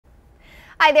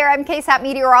Hi there, I'm KSAT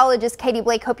meteorologist Katie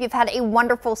Blake. Hope you've had a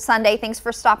wonderful Sunday. Thanks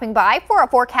for stopping by for a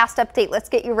forecast update. Let's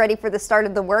get you ready for the start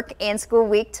of the work and school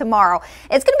week tomorrow.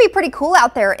 It's going to be pretty cool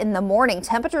out there in the morning.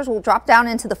 Temperatures will drop down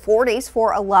into the 40s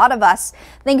for a lot of us,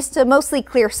 thanks to mostly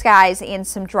clear skies and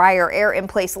some drier air in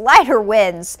place. Lighter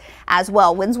winds as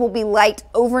well. Winds will be light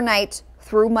overnight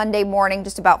through Monday morning,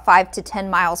 just about 5 to 10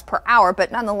 miles per hour,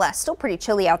 but nonetheless still pretty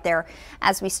chilly out there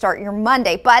as we start your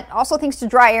Monday. But also thanks to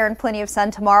dry air and plenty of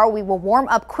sun tomorrow, we will warm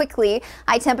up quickly.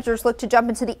 High temperatures look to jump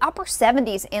into the upper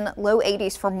 70s and low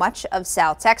 80s for much of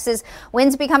South Texas.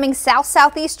 Winds becoming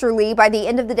south-southeasterly by the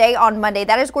end of the day on Monday.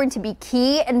 That is going to be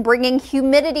key in bringing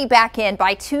humidity back in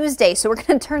by Tuesday. So we're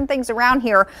going to turn things around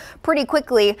here pretty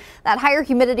quickly. That higher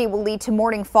humidity will lead to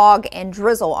morning fog and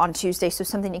drizzle on Tuesday, so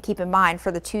something to keep in mind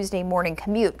for the Tuesday morning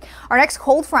commute. Our next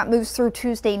cold front moves through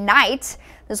Tuesday night.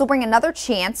 This will bring another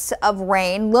chance of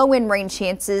rain, low-end rain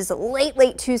chances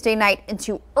late Tuesday night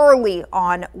into early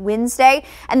on Wednesday.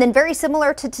 And then very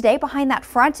similar to today behind that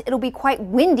front, it'll be quite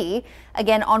windy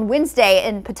again on Wednesday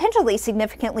and potentially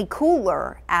significantly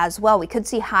cooler as well. We could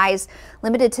see highs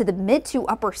limited to the mid to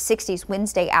upper 60s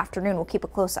Wednesday afternoon. We'll keep a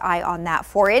close eye on that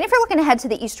for you. And if you're looking ahead to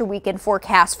the Easter weekend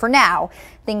forecast, for now,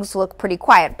 things look pretty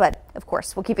quiet, but of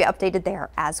course, we'll keep you updated there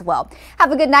as well.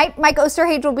 Have a good night. Mike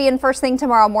Osterhage will be in first thing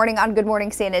tomorrow morning on Good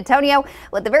Morning San Antonio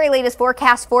with the very latest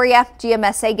forecast for you.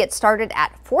 GMSA gets started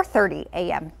at 4:30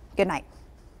 a.m. Good night.